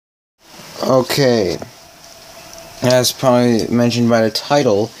Okay, as probably mentioned by the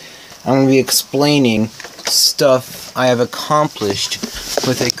title, I'm going to be explaining stuff I have accomplished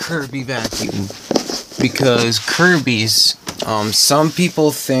with a Kirby vacuum. Because Kirby's, some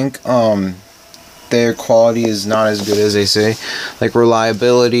people think their quality is not as good as they say. Like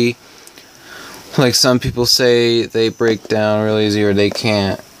reliability, like some people say they break down real easy or they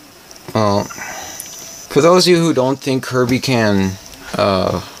can't. Well, for those of you who don't think Kirby can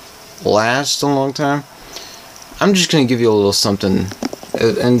last a long time, I'm just going to give you a little something.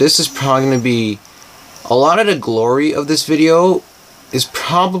 And this is probably going to be a lot of the glory of this video is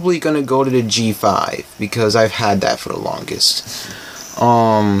probably going to go to the G5 because I've had that for the longest.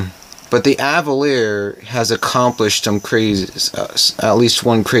 But the Avalier has accomplished some crazy, at least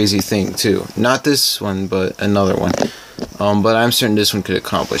one crazy thing too. Not this one, but another one. But I'm certain this one could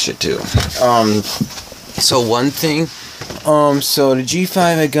accomplish it too. So one thing, so the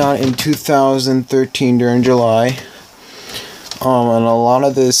G5 I got in 2013 during July. And a lot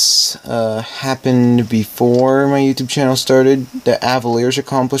of this happened before my YouTube channel started. The Avalier's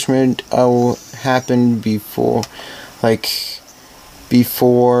accomplishment happened before,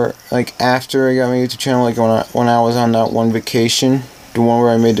 after I got my YouTube channel, like when I was on that one vacation, the one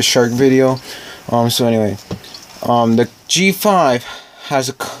where I made the shark video. So anyway, the G5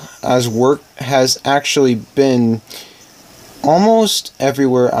 has actually been almost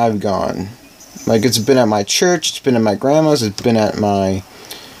everywhere I've gone. Like, it's been at my church, it's been at my grandma's, it's been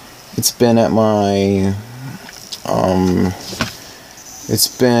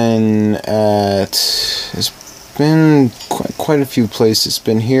quite a few places. It's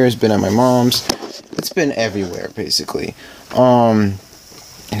been here, it's been at my mom's, it's been everywhere, basically.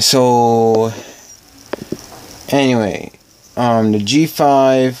 So, anyway, the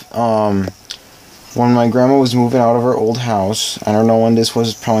G5, when my grandma was moving out of her old house, I don't know when this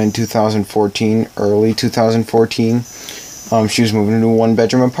was, probably in 2014, early 2014, she was moving into a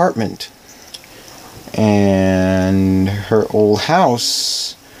one-bedroom apartment. And her old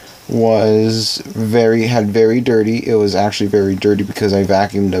house had very dirty. It was actually very dirty because I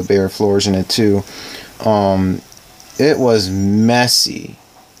vacuumed the bare floors in it too. It was messy.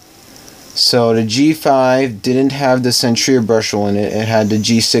 So the G5 didn't have the Centria brushel in it. It had the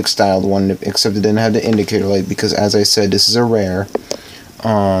G6 styled one, except it didn't have the indicator light because, as I said, this is a rare.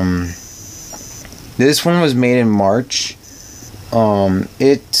 This one was made in March.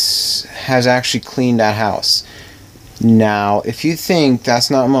 It has actually cleaned that house. Now, if you think that's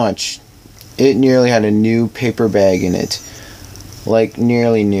not much, it nearly had a new paper bag in it. Like,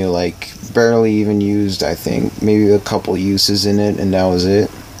 nearly new, like, barely even used, I think. Maybe a couple uses in it, and that was it.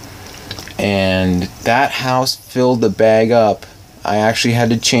 And that house filled the bag up. I actually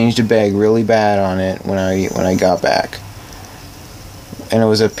had to change the bag really bad on it when I got back. And it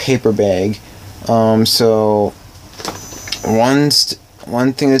was a paper bag. So one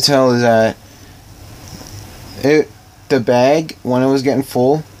thing to tell is that the bag, when it was getting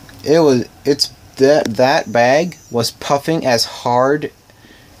full, that bag was puffing as hard.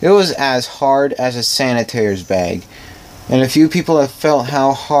 It was as hard as a sanitaire's bag. And if you people have felt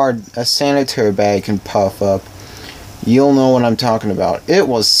how hard a sanitary bag can puff up, you'll know what I'm talking about. It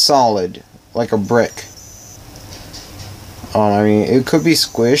was solid, like a brick. I mean, it could be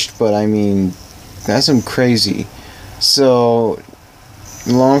squished, but I mean, that's some crazy. So,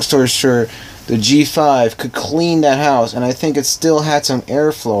 long story short, the G5 could clean that house, and I think it still had some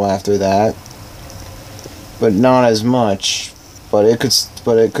airflow after that, but not as much. But it could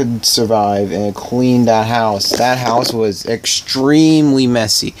survive, and it cleaned that house. That house was extremely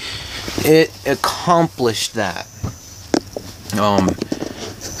messy. It accomplished that.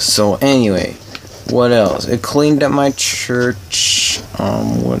 So anyway, what else? It cleaned up my church.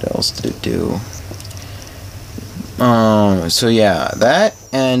 What else did it do? So yeah, that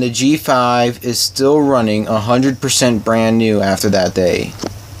and the G5 is still running 100% brand new after that day.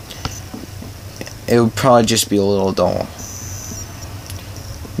 It would probably just be a little dull.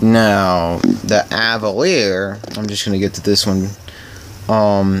 Now, the Avalier, I'm just going to get to this one.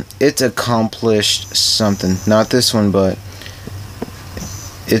 It's accomplished something. Not this one, but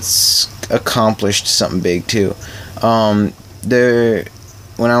it's accomplished something big too. When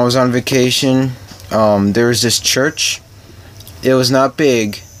I was on vacation, there was this church. It was not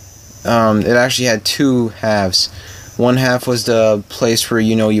big. It actually had two halves. One half was the place where,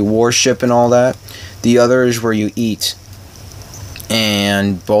 you worship and all that. The other is where you eat.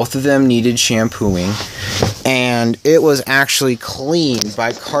 And both of them needed shampooing, and it was actually cleaned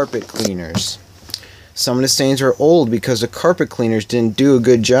by carpet cleaners. Some of the stains are old because the carpet cleaners didn't do a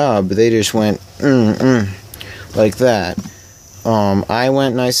good job. They just went like that. I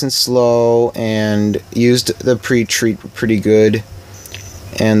went nice and slow and used the pre-treat pretty good,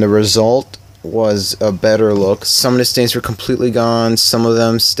 and the result was a better look. Some of the stains were completely gone, some of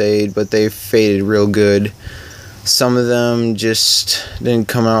them stayed, but they faded real good. Some of them just didn't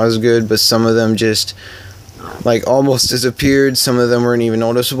come out as good, but some of them just like almost disappeared. Some of them weren't even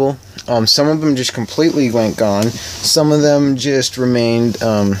noticeable. Some of them just completely went gone. Some of them just remained.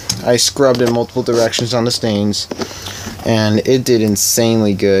 I scrubbed in multiple directions on the stains, and it did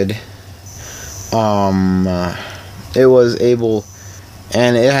insanely good. It was able,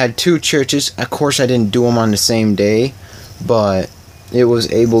 and it had 2 churches. Of course, I didn't do them on the same day, but it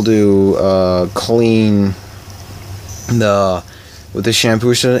was able to clean with the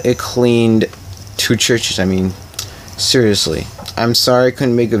shampoo. So it cleaned 2 churches. I mean, seriously, I'm sorry I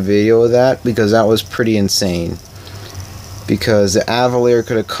couldn't make a video of that, because that was pretty insane. Because the Avalier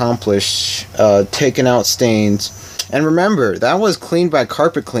could accomplish taking out stains. And remember, that was cleaned by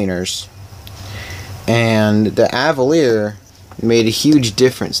carpet cleaners. And the Avalier made a huge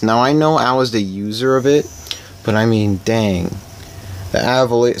difference. Now, I know I was the user of it, but I mean, dang. The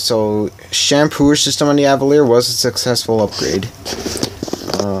Avalier, so shampoo system on the Avalier was a successful upgrade.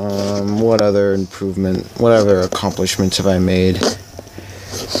 What other what other accomplishments have I made?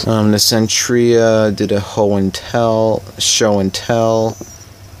 The Centria did a show and tell.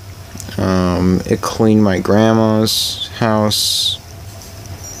 It cleaned my grandma's house.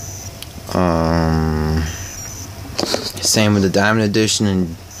 Same with the Diamond Edition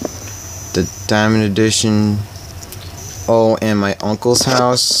and the Diamond Edition. Oh, and my uncle's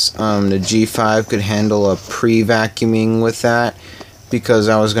house. The G5 could handle a pre-vacuuming with that, because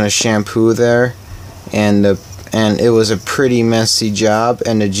I was gonna shampoo there, and it was a pretty messy job,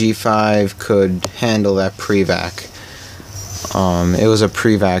 and the G5 could handle that pre-vac. It was a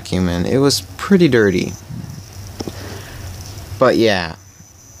pre-vacuum, and it was pretty dirty. But yeah,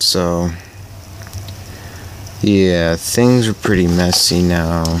 so yeah, things are pretty messy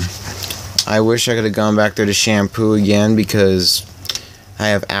now. I wish I could have gone back there to shampoo again, because I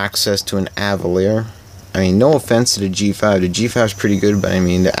have access to an Avalier. I mean, no offense to the G5. The G5 is pretty good, but I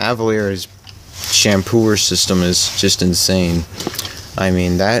mean, the Avalier's shampooer system is just insane. I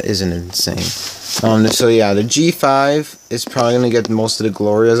mean, that isn't insane. So yeah, the G5 is probably going to get most of the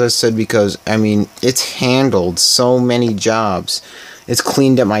glory, as I said, because, I mean, it's handled so many jobs. It's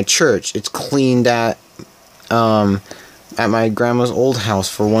cleaned at my church. It's cleaned at my grandma's old house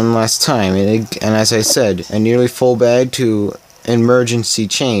for one last time. And as I said, a nearly full bag to emergency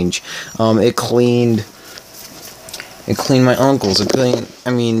change. It cleaned my uncle's.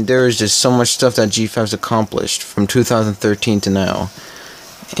 I mean, there is just so much stuff that G5's accomplished from 2013 to now.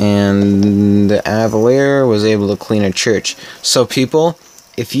 And the Avalier was able to clean a church. So people,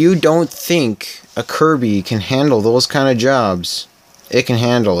 if you don't think a Kirby can handle those kind of jobs, it can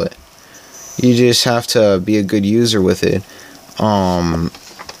handle it. You just have to be a good user with it.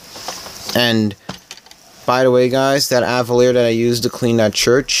 And by the way, guys, that Avalier that I used to clean that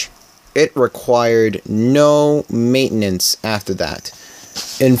church, it required no maintenance after that.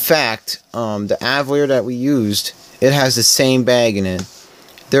 In fact, the Avalier that we used, it has the same bag in it.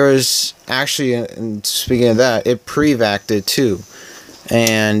 There is actually, speaking of that, it pre-vaced it too.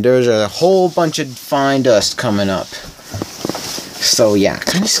 And there's a whole bunch of fine dust coming up. So yeah,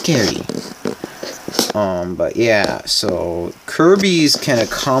 kind of scary. But yeah, so Kirby's can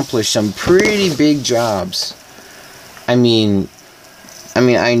accomplish some pretty big jobs. I mean,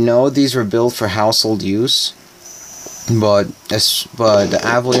 I know these were built for household use, but the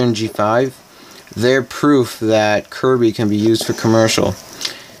Avalier and G5, they're proof that Kirby can be used for commercial.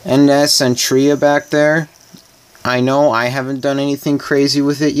 And that Centria back there, I know I haven't done anything crazy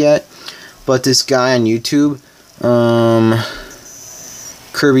with it yet, but this guy on YouTube,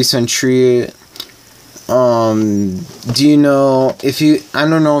 Kirby Centria, do you know, I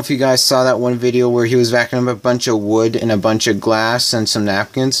don't know if you guys saw that one video where he was vacuuming up a bunch of wood and a bunch of glass and some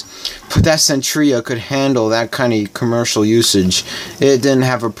napkins, but that Centria could handle that kind of commercial usage. It didn't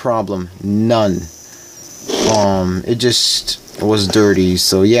have a problem, none. It just was dirty.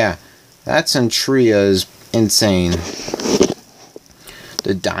 So yeah, that Centria is insane.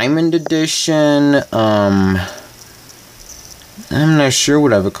 The Diamond Edition, I'm not sure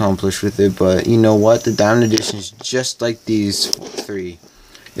what I've accomplished with it, but you know what? The Diamond Edition is just like these 3.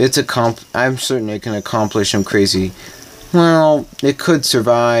 I'm certain it can accomplish some crazy. Well, it could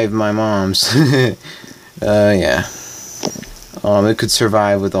survive my mom's. Yeah. It could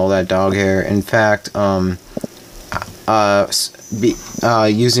survive with all that dog hair. In fact,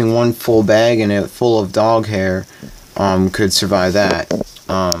 using one full bag in it full of dog hair, could survive that.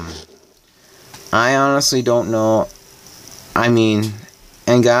 I honestly don't know. I mean,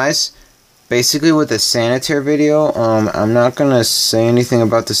 and guys, basically with the sanitary video, I'm not gonna say anything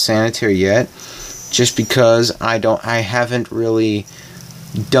about the sanitary yet, just because I haven't really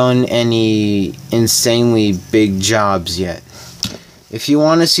done any insanely big jobs yet. If you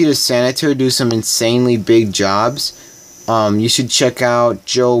want to see the sanitary do some insanely big jobs, you should check out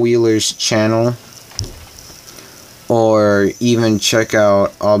Joe Wheeler's channel, or even check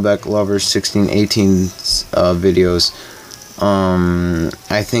out Allbeck Lovers 1618's videos.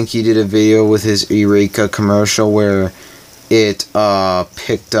 I think he did a video with his Eureka commercial where it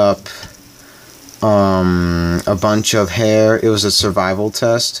picked up a bunch of hair. It was a survival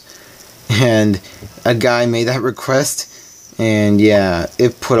test, and a guy made that request, and yeah,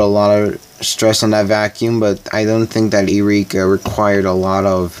 it put a lot of stress on that vacuum, but I don't think that Eureka required a lot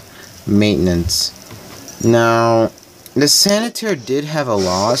of maintenance. Now, the sanitary did have a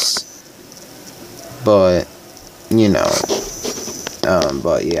loss, but you know,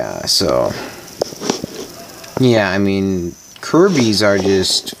 but yeah, so yeah, I mean, Kirby's are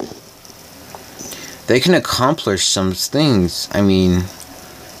just, they can accomplish some things. I mean,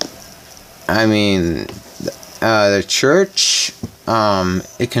 the church,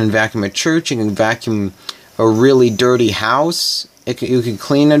 it can vacuum a church, it can vacuum a really dirty house, you can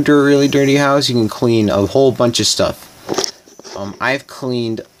clean a really dirty house, you can clean a whole bunch of stuff. I've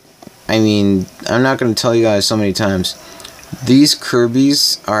cleaned, I mean, I'm not going to tell you guys so many times, these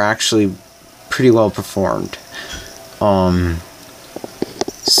Kirby's are actually pretty well performed.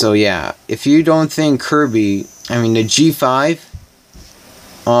 So yeah, if you don't think Kirby, I mean the G5,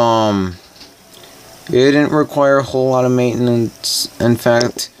 it didn't require a whole lot of maintenance. In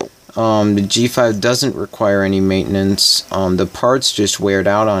fact, the G5 doesn't require any maintenance. The parts just weared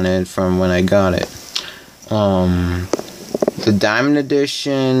out on it from when I got it. The Diamond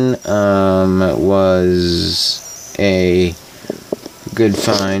Edition was a good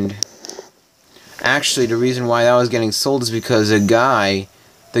find. Actually, the reason why that was getting sold is because the guy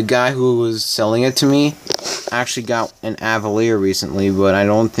who was selling it to me actually got an Avalier recently, but I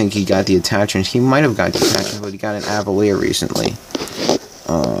don't think he got the attachment. He might have got the attachment, but he got an Avalier recently.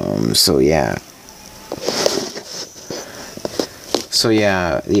 So yeah. So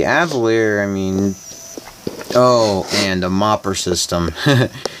yeah, the Avalier, I mean, oh, and the mopper system.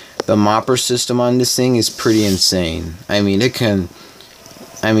 The mopper system on this thing is pretty insane. I mean, it can,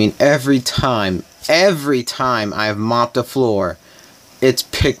 I mean, every time I've mopped a floor, it's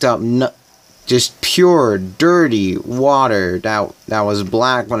picked up just pure dirty water that was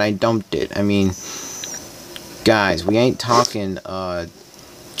black when I dumped it. I mean, guys, we ain't talking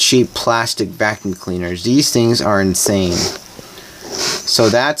cheap plastic vacuum cleaners. These things are insane. So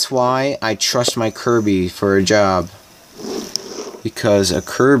that's why I trust my Kirby for a job, because a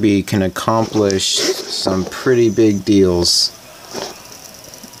Kirby can accomplish some pretty big deals.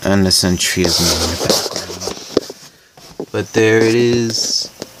 And the Sentry is in the background. But there it is.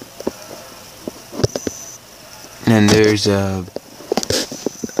 And there's a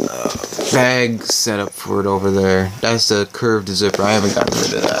bag set up for it over there. That's the curved zipper. I haven't gotten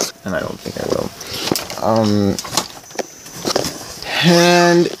rid of that, and I don't think I will.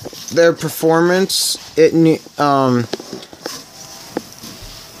 And their performance, I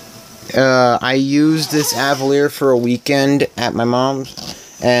used this Avalier for a weekend at my mom's,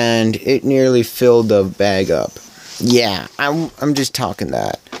 and it nearly filled the bag up. Yeah, I'm just talking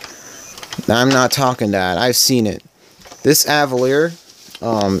that. I'm not talking that. I've seen it. This Avalier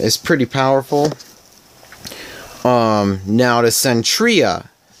is pretty powerful. Now the Centria,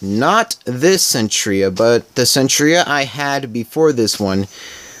 not this Centria, but the Centria I had before this one.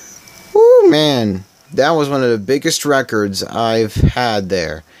 Woo, man, that was one of the biggest records I've had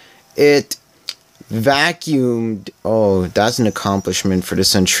there. It vacuumed, oh, that's an accomplishment for the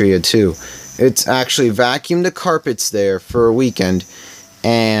Centria too. It's actually vacuumed the carpets there for a weekend,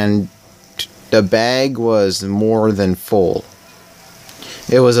 and the bag was more than full.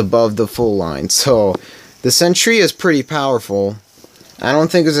 It was above the full line. So the Centria is pretty powerful. I don't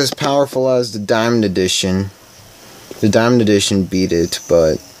think it's as powerful as the Diamond Edition. The Diamond Edition beat it,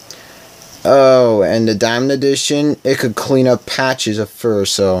 but oh, and the Diamond Edition, it could clean up patches of fur.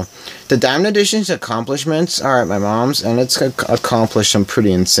 So the Diamond Edition's accomplishments are at my mom's, and it's accomplished some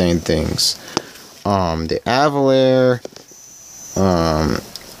pretty insane things. The Avalier,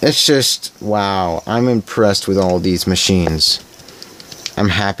 it's just, wow, I'm impressed with all these machines. I'm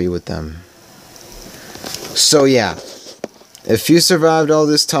happy with them. So yeah, if you survived all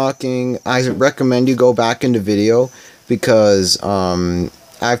this talking, I recommend you go back in the video, because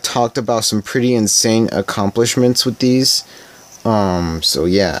I've talked about some pretty insane accomplishments with these. So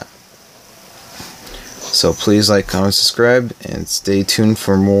yeah. So please like, comment, subscribe, and stay tuned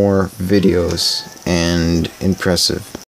for more videos and impressive.